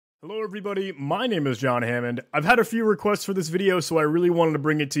Hello everybody, my name is John Hammond. I've had a few requests for this video, so I really wanted to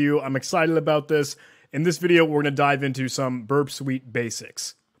bring it to you. I'm excited about this. In this video, we're going to dive into some Burpsuite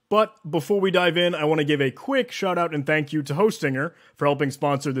basics. But before we dive in, I want to give a quick shout out and thank you to Hostinger for helping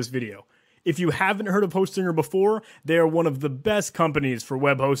sponsor this video. If you haven't heard of Hostinger before, they are one of the best companies for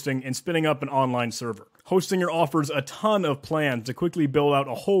web hosting and spinning up an online server. Hostinger offers a ton of plans to quickly build out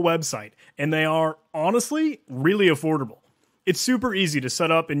a whole website, and they are, honestly, really affordable. It's super easy to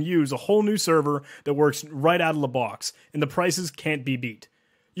set up and use a whole new server that works right out of the box, and the prices can't be beat.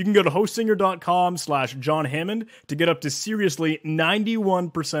 You can go to hostinger.com/John Hammond to get up to seriously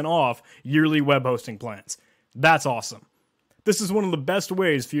 91% off yearly web hosting plans. That's awesome. This is one of the best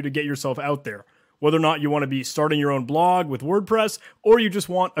ways for you to get yourself out there. Whether or not you want to be starting your own blog with WordPress, or you just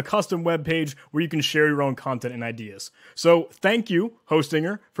want a custom web page where you can share your own content and ideas. So thank you,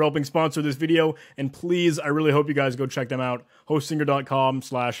 Hostinger, for helping sponsor this video, and please, I really hope you guys go check them out,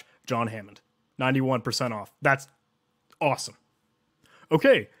 hostinger.com/John Hammond. 91% off. That's awesome.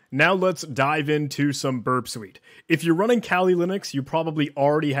 Okay, now let's dive into some Burpsuite. If you're running Kali Linux, you probably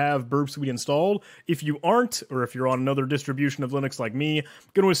already have Burpsuite installed. If you aren't, or if you're on another distribution of Linux like me, I'm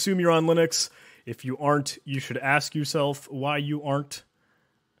going to assume you're on Linux. If you aren't, you should ask yourself why you aren't.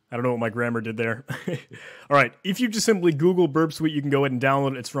 I don't know what my grammar did there. All right, if you just simply Google Burpsuite, you can go ahead and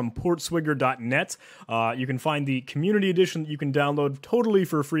download it. It's from portswigger.net. You can find the community edition that you can download totally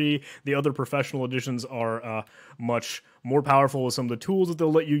for free. The other professional editions are much more powerful with some of the tools that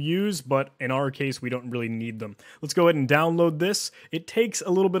they'll let you use, but in our case, we don't really need them. Let's go ahead and download this. It takes a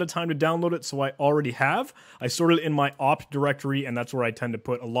little bit of time to download it, so I already have. I stored it in my opt directory, and that's where I tend to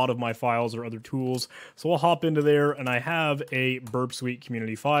put a lot of my files or other tools. So I'll hop into there, and I have a Burpsuite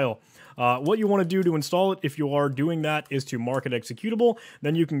community file. What you want to do to install it, if you are doing that, is to mark it executable.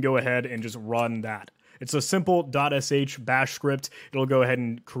 Then you can go ahead and just run that. It's a simple .sh bash script. It'll go ahead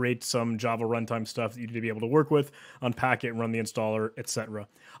and create some Java runtime stuff that you need to be able to work with, unpack it, and run the installer, etc.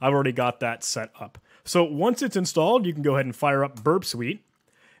 I've already got that set up. So once it's installed, you can go ahead and fire up Burpsuite.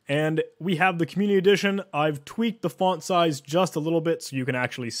 And we have the community edition. I've tweaked the font size just a little bit so you can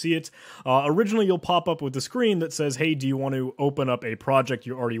actually see it. Originally, you'll pop up with the screen that says, hey, do you want to open up a project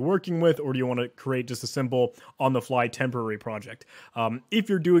you're already working with, or do you want to create just a simple on-the-fly temporary project? If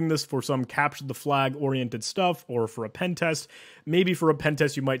you're doing this for some capture-the-flag-oriented stuff or for a pen test, maybe for a pen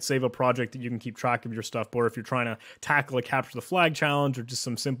test you might save a project that you can keep track of your stuff, or if you're trying to tackle a capture-the-flag challenge or just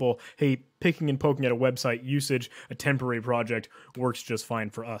some simple, hey, picking and poking at a website usage, a temporary project works just fine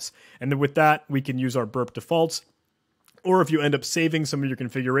for us. And then with that, we can use our burp defaults. Or if you end up saving some of your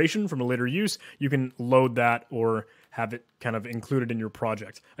configuration from a later use, you can load that or have it kind of included in your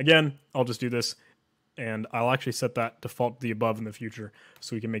project. Again, I'll just do this, and I'll actually set that default to the above in the future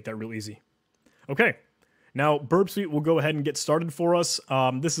so we can make that real easy. Okay. Now, Burpsuite will go ahead and get started for us.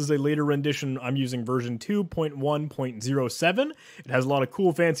 This is a later rendition. I'm using version 2.1.07. It has a lot of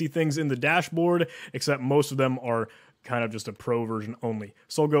cool, fancy things in the dashboard, except most of them are kind of just a pro version only.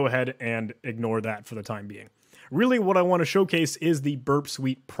 So I'll go ahead and ignore that for the time being. Really, what I want to showcase is the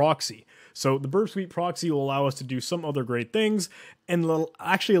Burpsuite proxy. So the Burpsuite proxy will allow us to do some other great things, and it'll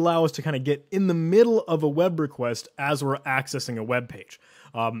actually allow us to kind of get in the middle of a web request as we're accessing a web page.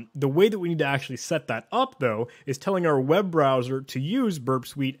 The way that we need to actually set that up, though, is telling our web browser to use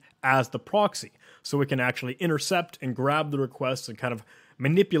Burpsuite as the proxy. So it can actually intercept and grab the requests and kind of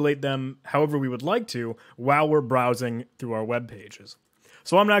manipulate them however we would like to while we're browsing through our web pages.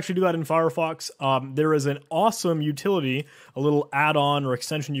 So I'm going to actually do that in Firefox. There is an awesome utility, a little add-on or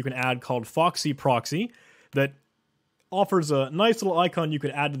extension you can add called Foxy Proxy that offers a nice little icon you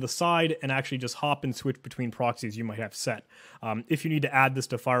could add to the side and actually just hop and switch between proxies you might have set. If you need to add this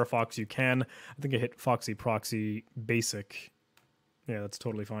to Firefox, you can. I think I hit Foxy Proxy Basic. Yeah, that's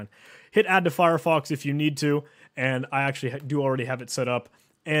totally fine. Hit add to Firefox if you need to, and I actually do already have it set up.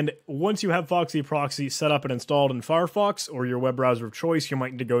 And once you have Foxy Proxy set up and installed in Firefox or your web browser of choice, you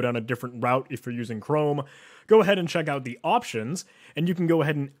might need to go down a different route if you're using Chrome. Go ahead and check out the options, and you can go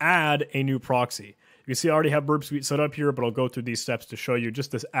ahead and add a new proxy. You can see I already have Burpsuite set up here, but I'll go through these steps to show you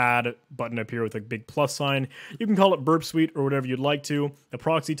just this add button up here with a big plus sign. You can call it Burpsuite or whatever you'd like to. The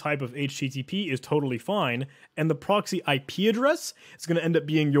proxy type of HTTP is totally fine, and the proxy IP address is going to end up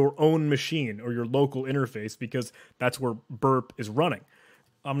being your own machine or your local interface because that's where Burp is running.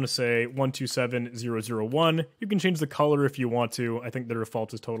 I'm going to say 127.0.0.1. You can change the color if you want to. I think the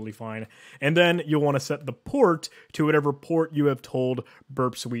default is totally fine. And then you'll want to set the port to whatever port you have told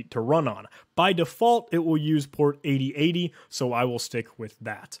Burpsuite to run on. By default, it will use port 8080, so I will stick with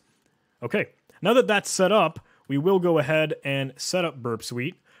that. Okay, now that that's set up, we will go ahead and set up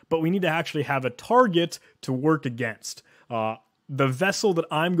Burpsuite, but we need to actually have a target to work against. the vessel that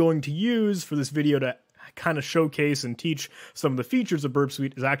I'm going to use for this video to kind of showcase and teach some of the features of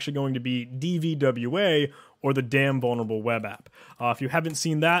Burpsuite is actually going to be DVWA, or the Damn Vulnerable Web App. If you haven't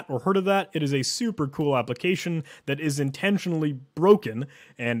seen that or heard of that, it is a super cool application that is intentionally broken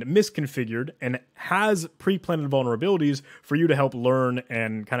and misconfigured and has pre-planted vulnerabilities for you to help learn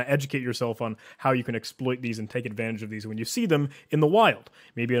and kind of educate yourself on how you can exploit these and take advantage of these when you see them in the wild,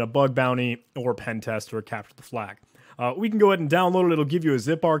 maybe in a bug bounty or a pen test or a capture the flag. We can go ahead and download it. It'll give you a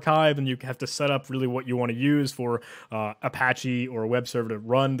zip archive, and you have to set up really what you want to use for Apache or a web server to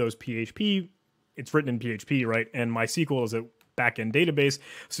run those PHP. It's written in PHP, right? And MySQL is a backend database,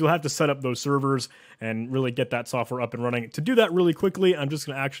 so you'll have to set up those servers and really get that software up and running. To do that really quickly, I'm just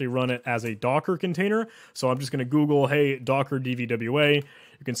going to actually run it as a Docker container. So I'm just going to Google, hey, Docker DVWA.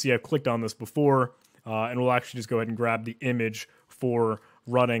 You can see I've clicked on this before, and we'll actually just go ahead and grab the image for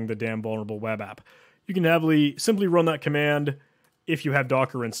running the Damn Vulnerable Web App. You can simply run that command if you have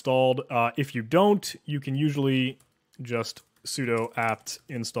Docker installed. If you don't, you can usually just sudo apt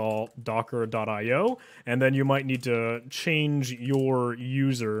install docker.io, and then you might need to change your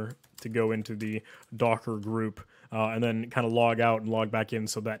user to go into the Docker group and then kind of log out and log back in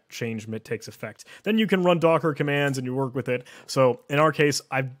so that change takes effect. Then you can run Docker commands and you work with it. So in our case,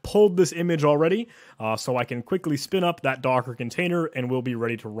 I've pulled this image already, so I can quickly spin up that Docker container and we'll be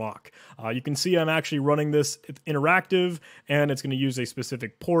ready to rock. You can see I'm actually running this interactive, and it's going to use a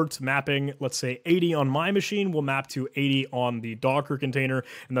specific port mapping. Let's say 80 on my machine will map to 80 on the Docker container,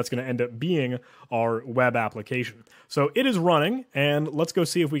 and that's going to end up being our web application. So it is running, and let's go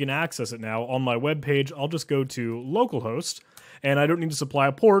see if we can access it now. On my web page, I'll just go to localhost, and I don't need to supply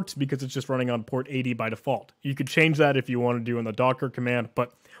a port because it's just running on port 80 by default. You could change that if you want to do in the Docker command,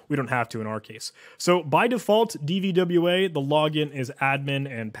 but we don't have to in our case. So by default, DVWA, the login is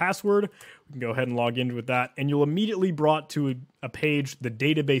admin and password. We can go ahead and log in with that, and you'll immediately brought to a page, the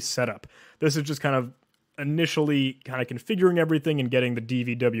database setup. This is just kind of initially kind of configuring everything and getting the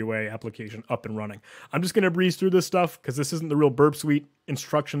DVWA application up and running. I'm just going to breeze through this stuff because this isn't the real Burpsuite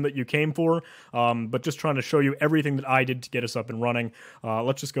instruction that you came for, but just trying to show you everything that I did to get us up and running.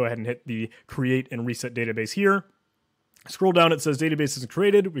 Let's just go ahead and hit the create and reset database here. Scroll down, it says database is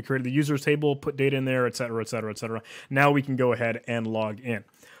created. We created the users table, put data in there, etc., etc., etc. Now we can go ahead and log in.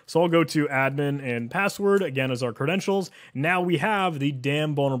 So I'll go to admin and password, again, as our credentials. Now we have the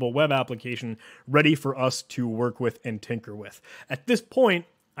Damn Vulnerable Web application ready for us to work with and tinker with. At this point,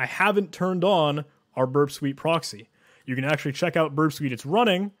 I haven't turned on our Burpsuite proxy. You can actually check out Burpsuite, it's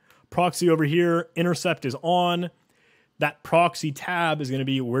running. Proxy over here, intercept is on. That proxy tab is going to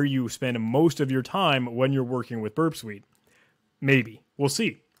be where you spend most of your time when you're working with Burpsuite. Maybe. We'll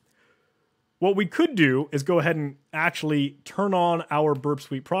see. What we could do is go ahead and actually turn on our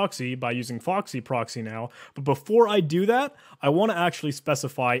Burpsuite proxy by using Foxy proxy now. But before I do that, I want to actually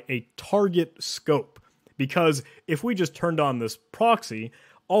specify a target scope. Because if we just turned on this proxy,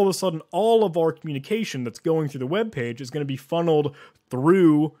 all of a sudden all of our communication that's going through the web page is going to be funneled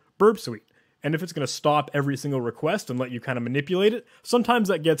through Burpsuite. And if it's going to stop every single request and let you kind of manipulate it, sometimes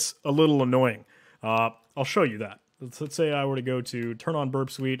that gets a little annoying. I'll show you that. Let's say I were to go to turn on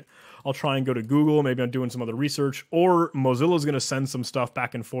Burpsuite. I'll try and go to Google. Maybe I'm doing some other research, or Mozilla's going to send some stuff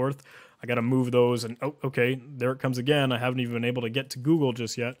back and forth. I got to move those, and oh, okay, there it comes again. I haven't even been able to get to Google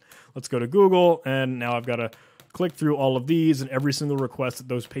just yet. Let's go to Google, and now I've got to click through all of these, and every single request that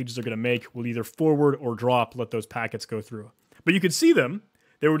those pages are going to make will either forward or drop, let those packets go through. But you could see them.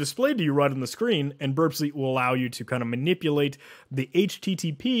 They were displayed to you right on the screen, and Burpsuite will allow you to kind of manipulate the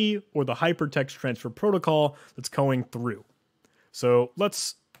HTTP or the hypertext transfer protocol that's going through. So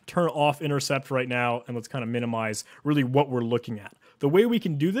let's turn off intercept right now, and let's kind of minimize really what we're looking at. The way we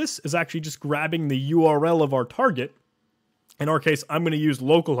can do this is actually just grabbing the URL of our target. In our case, I'm going to use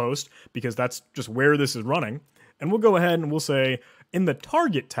localhost because that's just where this is running. And we'll go ahead and we'll say in the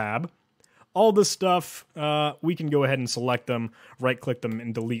target tab, all this stuff, we can go ahead and select them, right-click them,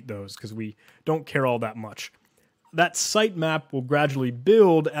 and delete those because we don't care all that much. That sitemap will gradually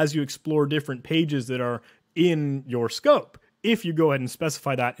build as you explore different pages that are in your scope. If you go ahead and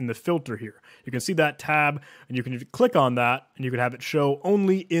specify that in the filter here. You can see that tab, and you can click on that, and you can have it show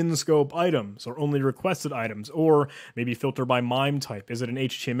only in-scope items, or only requested items, or maybe filter by MIME type. Is it an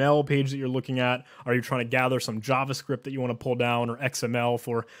HTML page that you're looking at? Are you trying to gather some JavaScript that you want to pull down, or XML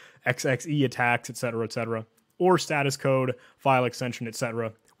for XXE attacks, etc., or status code, file extension,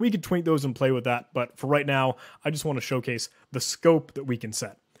 etc.? We could tweak those and play with that, but for right now, I just want to showcase the scope that we can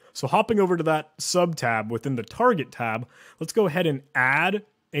set. So hopping over to that sub-tab within the target tab, let's go ahead and add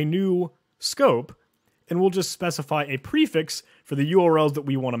a new scope, and we'll just specify a prefix for the URLs that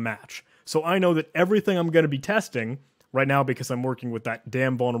we want to match. So I know that everything I'm going to be testing right now, because I'm working with that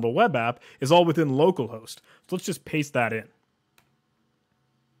damn vulnerable web app, is all within localhost. So let's just paste that in.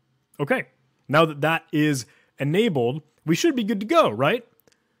 Okay, now that that is enabled, we should be good to go, right?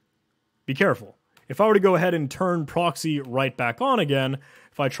 Be careful. If I were to go ahead and turn proxy right back on again,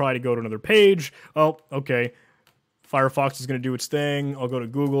 if I try to go to another page, oh, okay, Firefox is going to do its thing. I'll go to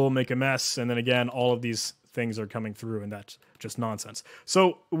Google, make a mess, and then again, all of these things are coming through, and that's just nonsense.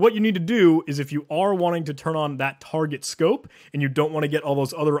 So what you need to do is, if you are wanting to turn on that target scope and you don't want to get all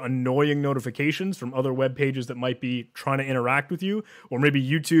those other annoying notifications from other web pages that might be trying to interact with you, or maybe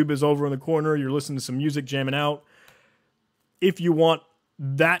YouTube is over in the corner, you're listening to some music jamming out, if you want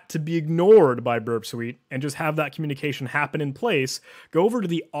that to be ignored by Burpsuite and just have that communication happen in place, go over to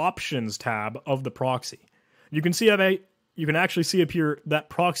the Options tab of the proxy. You can see you can actually see up here that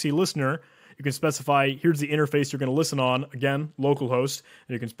proxy listener. You can specify, here's the interface you're going to listen on, again, localhost,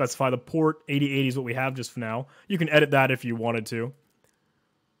 and you can specify the port. 8080 is what we have just for now. You can edit that if you wanted to.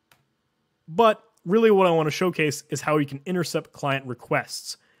 But really what I want to showcase is how you can intercept client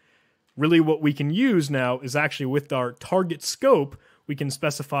requests. Really what we can use now is actually with our target scope, we can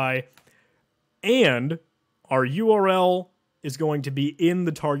specify, and our URL is going to be in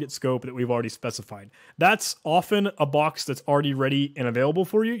the target scope that we've already specified. That's often a box that's already ready and available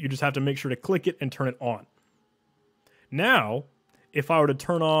for you. You just have to make sure to click it and turn it on. Now, if I were to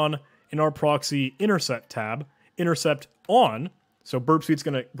turn on in our proxy intercept tab, intercept on, so Burpsuite's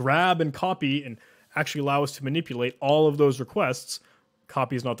going to grab and copy and actually allow us to manipulate all of those requests.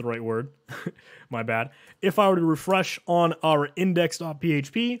 Copy is not the right word. My bad. If I were to refresh on our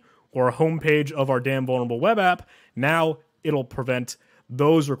index.php or a homepage of our damn vulnerable web app, now it'll prevent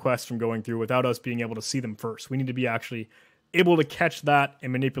those requests from going through without us being able to see them first. We need to be actually able to catch that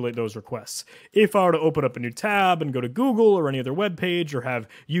and manipulate those requests. If I were to open up a new tab and go to Google or any other web page or have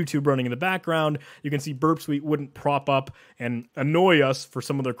YouTube running in the background, you can see Burpsuite wouldn't prop up and annoy us for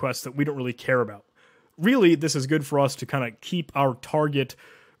some of the requests that we don't really care about. Really, this is good for us to kind of keep our target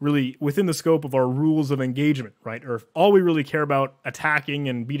really within the scope of our rules of engagement, right? Or if all we really care about attacking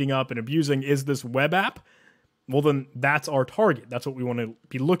and beating up and abusing is this web app, well, then that's our target. That's what we want to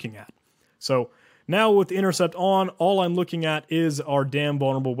be looking at. So now with intercept on, all I'm looking at is our damn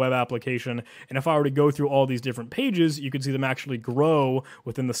vulnerable web application. And if I were to go through all these different pages, you can see them actually grow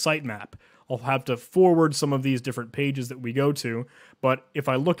within the sitemap. I'll have to forward some of these different pages that we go to. But if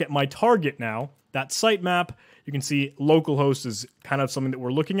I look at my target now, that sitemap, you can see localhost is kind of something that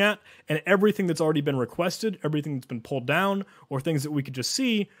we're looking at. And everything that's already been requested, everything that's been pulled down, or things that we could just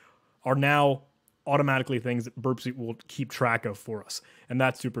see are now automatically things that Burpsuite will keep track of for us. And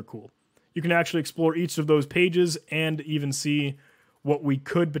that's super cool. You can actually explore each of those pages and even see what we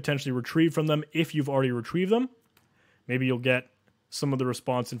could potentially retrieve from them if you've already retrieved them. Maybe you'll get some of the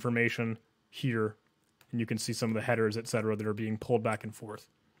response information here, and you can see some of the headers, etc., that are being pulled back and forth.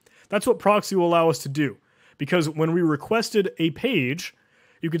 That's what proxy will allow us to do, because when we requested a page,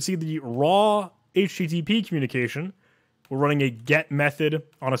 you can see the raw HTTP communication. We're running a get method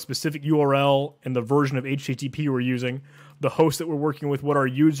on a specific URL and the version of HTTP we're using, the host that we're working with, what our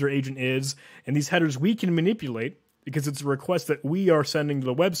user agent is, and these headers we can manipulate because it's a request that we are sending to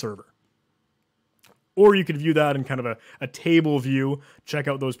the web server. Or you could view that in kind of a table view, check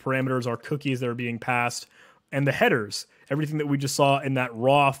out those parameters, our cookies that are being passed, and the headers, everything that we just saw in that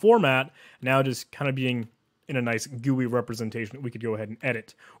raw format, now just kind of being in a nice GUI representation that we could go ahead and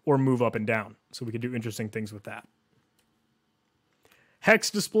edit or move up and down. So we could do interesting things with that.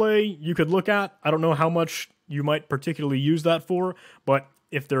 Hex display you could look at. I don't know how much you might particularly use that for, but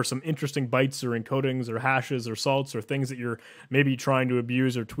if there are some interesting bytes or encodings or hashes or salts or things that you're maybe trying to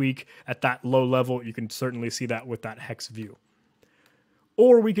abuse or tweak at that low level, you can certainly see that with that hex view.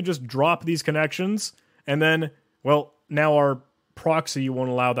 Or we could just drop these connections and then, well, now our proxy won't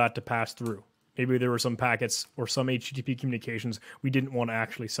allow that to pass through. Maybe there were some packets or some HTTP communications we didn't want to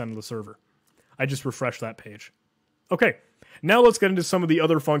actually send to the server. I just refreshed that page. Okay, now let's get into some of the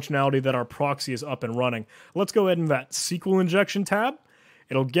other functionality that our proxy is up and running. Let's go ahead in that SQL injection tab.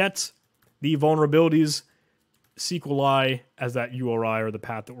 It'll get the vulnerabilities SQLi as that URI or the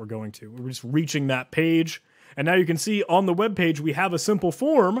path that we're going to. We're just reaching that page. And now you can see on the web page we have a simple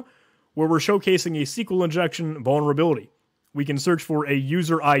form where we're showcasing a SQL injection vulnerability. We can search for a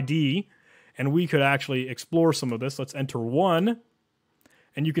user ID, and we could actually explore some of this. Let's enter 1,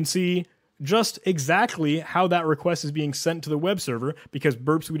 and you can see just exactly how that request is being sent to the web server, because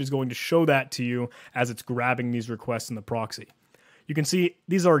Burpsuite is going to show that to you as it's grabbing these requests in the proxy. You can see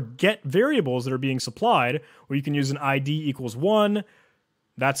these are get variables that are being supplied, where you can use an ID equals 1.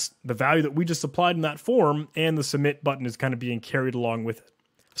 That's the value that we just supplied in that form, and the submit button is kind of being carried along with it.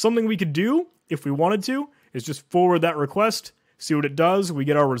 Something we could do, if we wanted to, is just forward that request, see what it does. We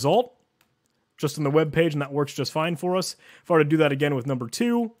get our result just on the web page, and that works just fine for us. If I were to do that again with number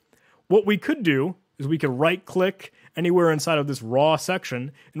 2, what we could do is we could right-click anywhere inside of this raw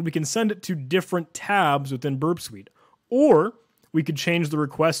section, and we can send it to different tabs within Burpsuite. Or we could change the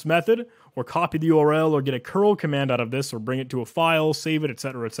request method, or copy the URL, or get a curl command out of this, or bring it to a file, save it,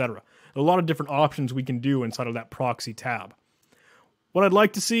 etc., etc. A lot of different options we can do inside of that proxy tab. What I'd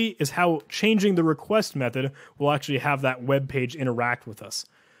like to see is how changing the request method will actually have that web page interact with us.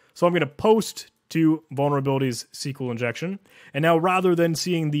 So I'm going to post to vulnerabilities SQL injection, and now rather than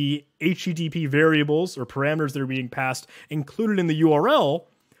seeing the HTTP variables or parameters that are being passed included in the URL,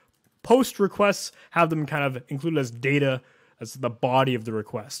 post requests have them kind of included as data as the body of the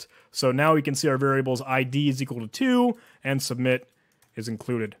request. So now we can see our variables ID is equal to 2 and submit is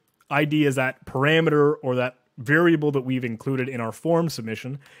included. ID is that parameter or that variable that we've included in our form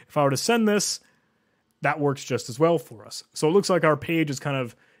submission. If I were to send this, that works just as well for us. So it looks like our page is kind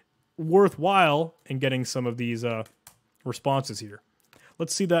of worthwhile in getting some of these responses here.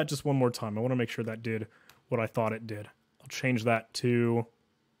 Let's see that just one more time. I want to make sure that did what I thought it did. I'll change that to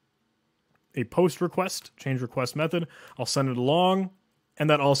a post request, change request method. I'll send it along, and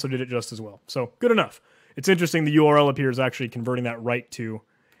that also did it just as well. So good enough. It's interesting the URL up here is actually converting that right to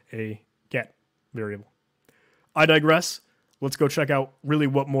a get variable. I digress. Let's go check out really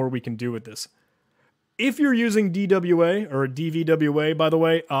what more we can do with this. If you're using DWA or DVWA, by the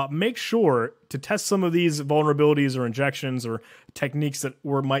way, make sure to test some of these vulnerabilities or injections or techniques that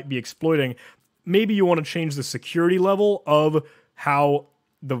we might be exploiting. Maybe you want to change the security level of how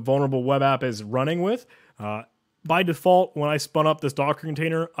the vulnerable web app is running with. By default, when I spun up this Docker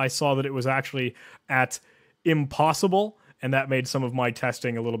container, I saw that it was actually at impossible, and that made some of my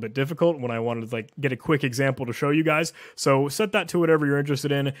testing a little bit difficult when I wanted to get a quick example to show you guys. So set that to whatever you're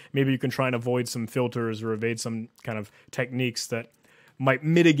interested in. Maybe you can try and avoid some filters or evade some kind of techniques that might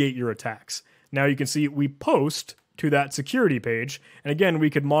mitigate your attacks. Now you can see we post to that security page, and again,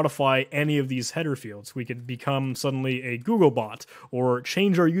 we could modify any of these header fields. We could become suddenly a Google bot, or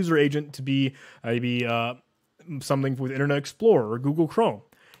change our user agent to be maybe something with Internet Explorer or Google Chrome.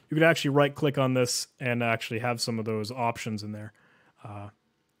 You could actually right-click on this and actually have some of those options in there.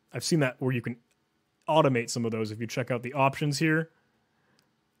 I've seen that where you can automate some of those. If you check out the options here,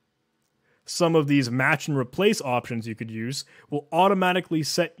 some of these match and replace options you could use will automatically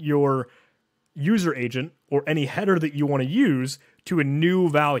set your user agent or any header that you want to use to a new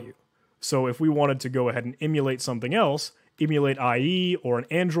value. So if we wanted to go ahead and emulate something else, emulate IE or an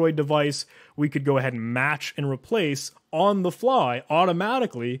Android device, we could go ahead and match and replace on the fly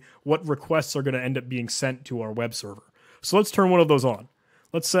automatically what requests are going to end up being sent to our web server. So let's turn one of those on.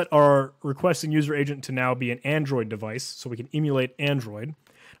 Let's set our requesting user agent to now be an Android device so we can emulate Android.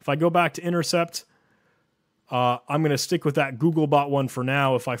 If I go back to Intercept, I'm going to stick with that Googlebot one for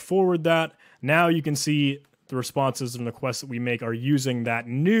now. If I forward that, now you can see the responses and requests that we make are using that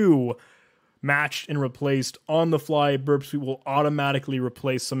new matched and replaced on-the-fly. Burpsuite will automatically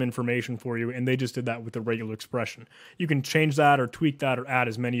replace some information for you, and they just did that with a regular expression. You can change that or tweak that or add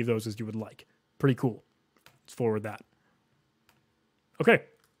as many of those as you would like. Pretty cool. Let's forward that. Okay.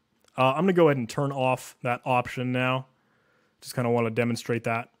 I'm going to go ahead and turn off that option now. Just kind of want to demonstrate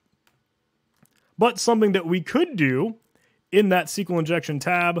that. But something that we could do in that SQL injection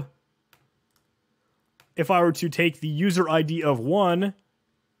tab, if I were to take the user ID of 1,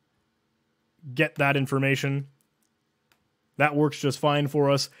 get that information, that works just fine for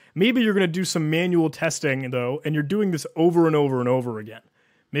us. Maybe you're going to do some manual testing, though, and you're doing this over and over and over again.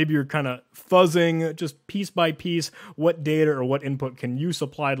 Maybe you're kind of fuzzing just piece by piece what data or what input can you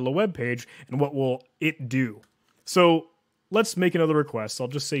supply to the web page and what will it do. So let's make another request. I'll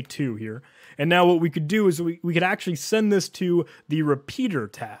just say 2 here. And now what we could do is we could actually send this to the repeater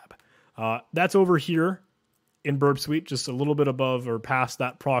tab. That's over here in Burpsuite, just a little bit above or past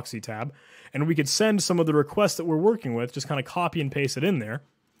that proxy tab. And we could send some of the requests that we're working with, just kind of copy and paste it in there.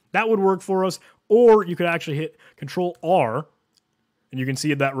 That would work for us. Or you could actually hit Control-R, and you can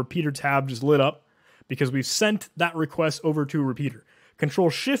see that repeater tab just lit up because we've sent that request over to a repeater.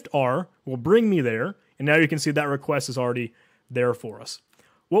 Control-Shift-R will bring me there, and now you can see that request is already there for us.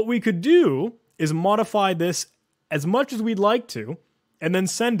 What we could do is modify this as much as we'd like to, and then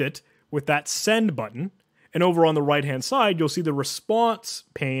send it with that Send button. And over on the right-hand side, you'll see the response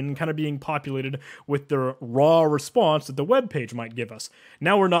pane kind of being populated with the raw response that the web page might give us.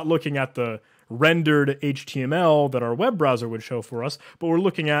 Now we're not looking at the rendered HTML that our web browser would show for us, but we're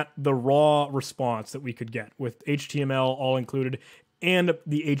looking at the raw response that we could get with HTML all included and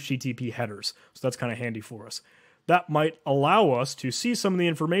the HTTP headers. So that's kind of handy for us. That might allow us to see some of the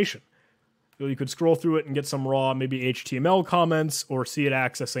information. You could scroll through it and get some raw, maybe HTML comments, or see it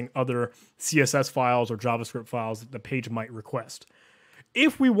accessing other CSS files or JavaScript files that the page might request.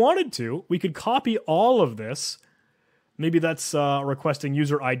 If we wanted to, we could copy all of this. Maybe that's requesting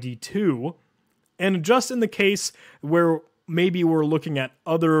user ID 2. And just in the case where maybe we're looking at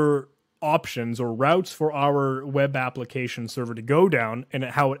other options or routes for our web application server to go down and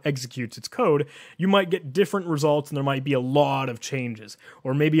how it executes its code, you might get different results and there might be a lot of changes,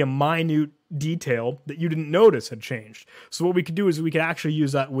 or maybe a minute detail that you didn't notice had changed. So what we could do is we could actually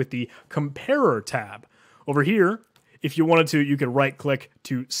use that with the comparer tab. Over here, if you wanted to, you could right click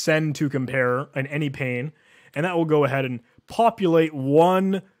to send to comparer in any pane, and that will go ahead and populate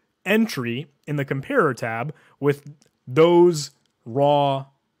one entry in the comparer tab with those raw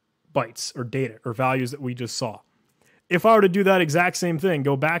bytes or data or values that we just saw. If I were to do that exact same thing,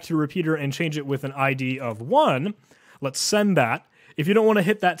 go back to repeater and change it with an ID of 1, let's send that. If you don't want to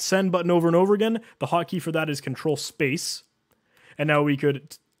hit that send button over and over again, the hotkey for that is Control Space. And now we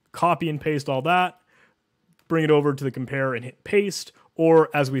could copy and paste all that, bring it over to the compare and hit paste, or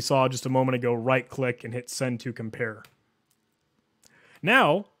as we saw just a moment ago, right click and hit send to compare.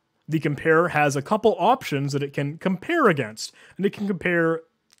 Now, the compare has a couple options that it can compare against, and it can compare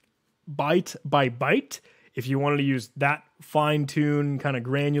byte by byte. If you wanted to use that fine-tune kind of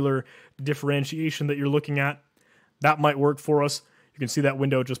granular differentiation that you're looking at, that might work for us. You can see that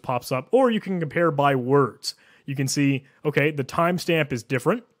window just pops up. Or you can compare by words. You can see, okay, the timestamp is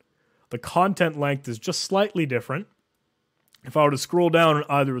different. The content length is just slightly different. If I were to scroll down on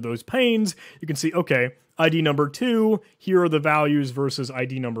either of those panes, you can see, okay, ID number 2, here are the values versus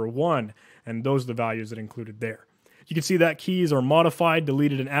ID number 1. And those are the values that are included there. You can see that keys are modified,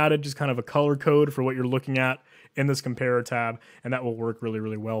 deleted, and added, just kind of a color code for what you're looking at in this comparer tab, and that will work really,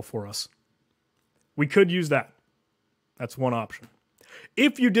 really well for us. We could use that. That's one option.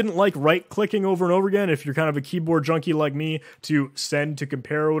 If you didn't like right-clicking over and over again, if you're kind of a keyboard junkie like me, to send to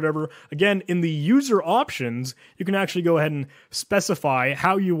compare or whatever, again, in the user options, you can actually go ahead and specify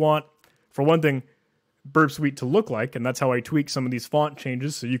how you want, for one thing, Burpsuite to look like, and that's how I tweak some of these font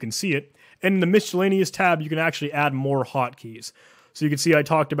changes so you can see it. And in the miscellaneous tab, you can actually add more hotkeys. So you can see I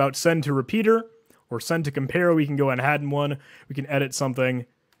talked about send to repeater or send to compare. We can go and add one. We can edit something,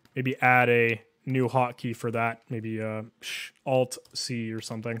 maybe add a new hotkey for that, maybe Alt-C or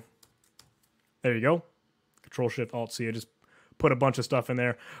something. There you go. Control-Shift-Alt-C. I just put a bunch of stuff in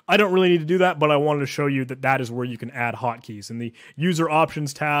there. I don't really need to do that, but I wanted to show you that that is where you can add hotkeys in the user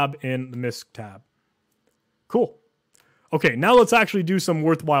options tab in the MISC tab. Cool. Okay, now let's actually do some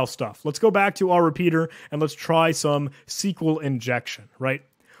worthwhile stuff. Let's go back to our repeater and let's try some SQL injection, right?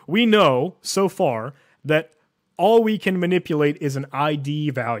 We know so far that all we can manipulate is an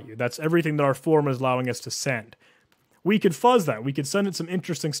ID value. That's everything that our form is allowing us to send. We could fuzz that. We could send it some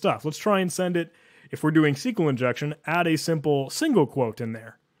interesting stuff. Let's try and send it, if we're doing SQL injection, add a simple single quote in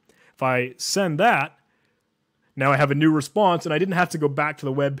there. If I send that, now I have a new response, and I didn't have to go back to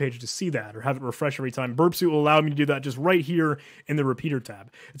the web page to see that or have it refresh every time. Burpsuite will allow me to do that just right here in the repeater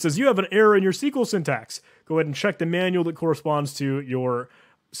tab. It says you have an error in your SQL syntax. Go ahead and check the manual that corresponds to your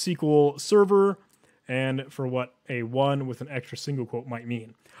SQL server and for what a 1 with an extra single quote might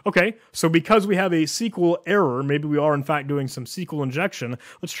mean. Okay, so because we have a SQL error, maybe we are in fact doing some SQL injection,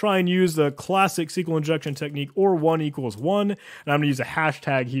 let's try and use the classic SQL injection technique, or 1 equals 1, and I'm going to use a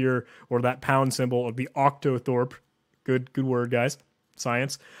hashtag here, or that pound symbol of the octothorpe. Good word, guys.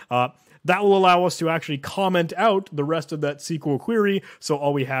 Science. That will allow us to actually comment out the rest of that SQL query, so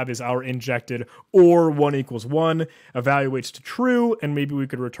all we have is our injected or 1 equals 1, evaluates to true, and maybe we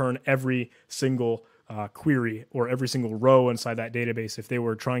could return every single query or every single row inside that database if they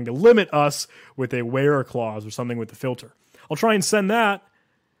were trying to limit us with a where clause or something with the filter. I'll try and send that,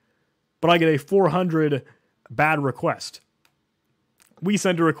 but I get a 400 bad request. We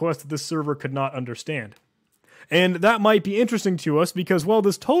send a request that this server could not understand. And that might be interesting to us because, well,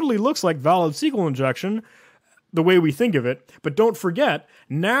 this totally looks like valid SQL injection the way we think of it, but don't forget,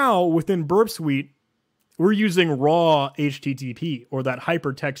 now within Burpsuite, we're using raw HTTP, or that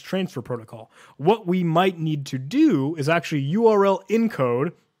hypertext transfer protocol. What we might need to do is actually URL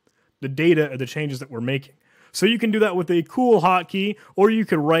encode the data or the changes that we're making. So you can do that with a cool hotkey, or you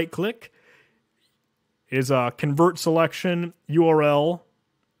could right-click. Is a convert selection, URL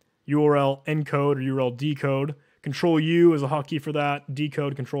encode or URL decode. Control-U is a hotkey for that.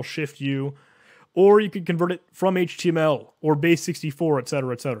 Decode, Control-Shift-U. Or you could convert it from HTML or base64,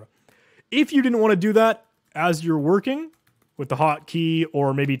 etc., etc. If you didn't want to do that as you're working with the hotkey,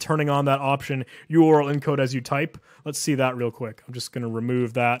 or maybe turning on that option URL encode as you type, let's see that real quick. I'm just going to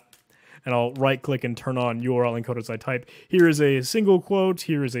remove that. and I'll right click and turn on URL encode as I type. Here is a single quote,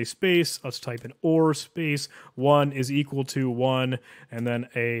 here is a space, let's type in or space, 1 is equal to 1, and then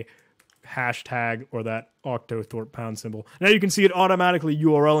a hashtag or that octothorpe pound symbol. Now you can see it automatically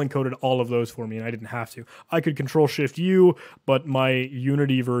URL encoded all of those for me, and I didn't have to. I could Control Shift U, but my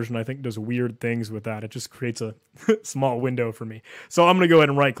Unity version I think does weird things with that. It just creates a small window for me. So I'm going to go ahead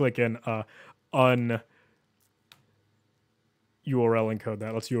and right click and URL encode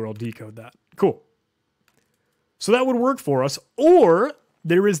that. Let's URL decode that. Cool. So that would work for us. Or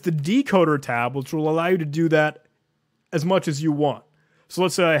there is the decoder tab, which will allow you to do that as much as you want. So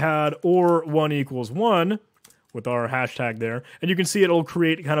let's say I had or 1 equals 1 with our hashtag there, and you can see it'll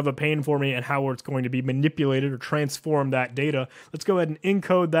create kind of a pane for me and how it's going to be manipulated or transform that data. Let's go ahead and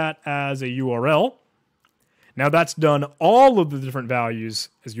encode that as a URL. Now that's done all of the different values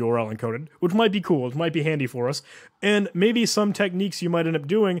as URL encoded, which might be cool, it might be handy for us. And maybe some techniques you might end up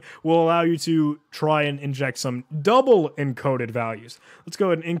doing will allow you to try and inject some double encoded values. Let's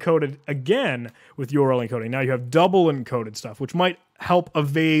go ahead and encode it again with URL encoding. Now you have double encoded stuff, which might help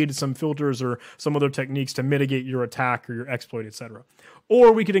evade some filters or some other techniques to mitigate your attack or your exploit, etc.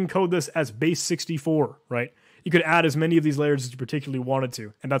 Or we could encode this as base 64, right? You could add as many of these layers as you particularly wanted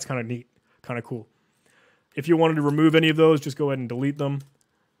to, and that's kind of neat, kind of cool. If you wanted to remove any of those, just go ahead and delete them,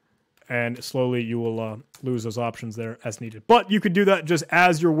 and slowly you will lose those options there as needed. But you could do that just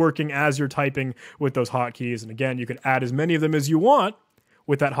as you're working, as you're typing with those hotkeys, and again, you could add as many of them as you want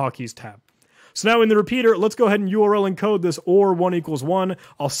with that hotkeys tab. So now in the repeater, let's go ahead and URL encode this or 1 equals 1.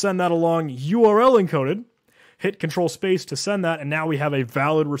 I'll send that along URL encoded. Hit Control Space to send that, and now we have a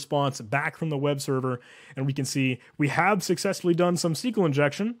valid response back from the web server, and we can see we have successfully done some SQL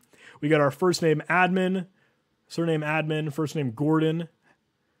injection. We got our first name admin, surname admin, first name Gordon,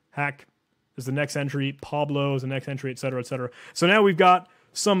 hack is the next entry, Pablo is the next entry, etc., etc. So now we've got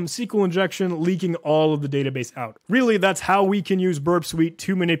some SQL injection leaking all of the database out. Really, that's how we can use Burpsuite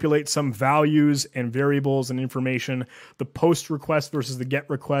to manipulate some values and variables and information, the post request versus the get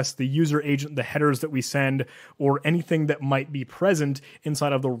request, the user agent, the headers that we send, or anything that might be present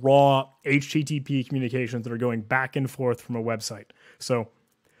inside of the raw HTTP communications that are going back and forth from a website. So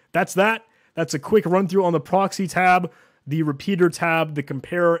that's that. That's a quick run through on the proxy tab, the repeater tab, the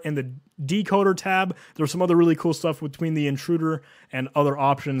compare, and the decoder tab. There's some other really cool stuff between the intruder and other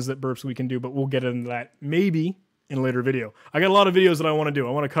options that Burpsuite can do, but we'll get into that maybe in a later video. I got a lot of videos that I want to do.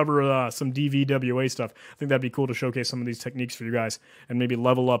 I want to cover some DVWA stuff. I think that'd be cool to showcase some of these techniques for you guys and maybe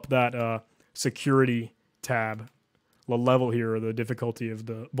level up that security tab, the level here, or the difficulty of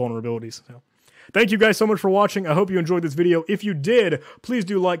the vulnerabilities. So, thank you guys so much for watching. I hope you enjoyed this video. If you did, please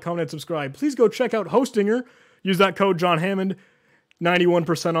do like, comment, and subscribe. Please go check out Hostinger. Use that code John Hammond.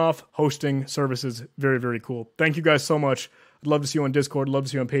 91% off hosting services. Very, very cool. Thank you guys so much. I'd love to see you on Discord. Love to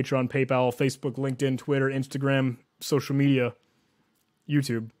see you on Patreon, PayPal, Facebook, LinkedIn, Twitter, Instagram, social media,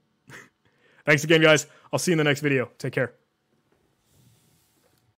 YouTube. Thanks again, guys. I'll see you in the next video. Take care.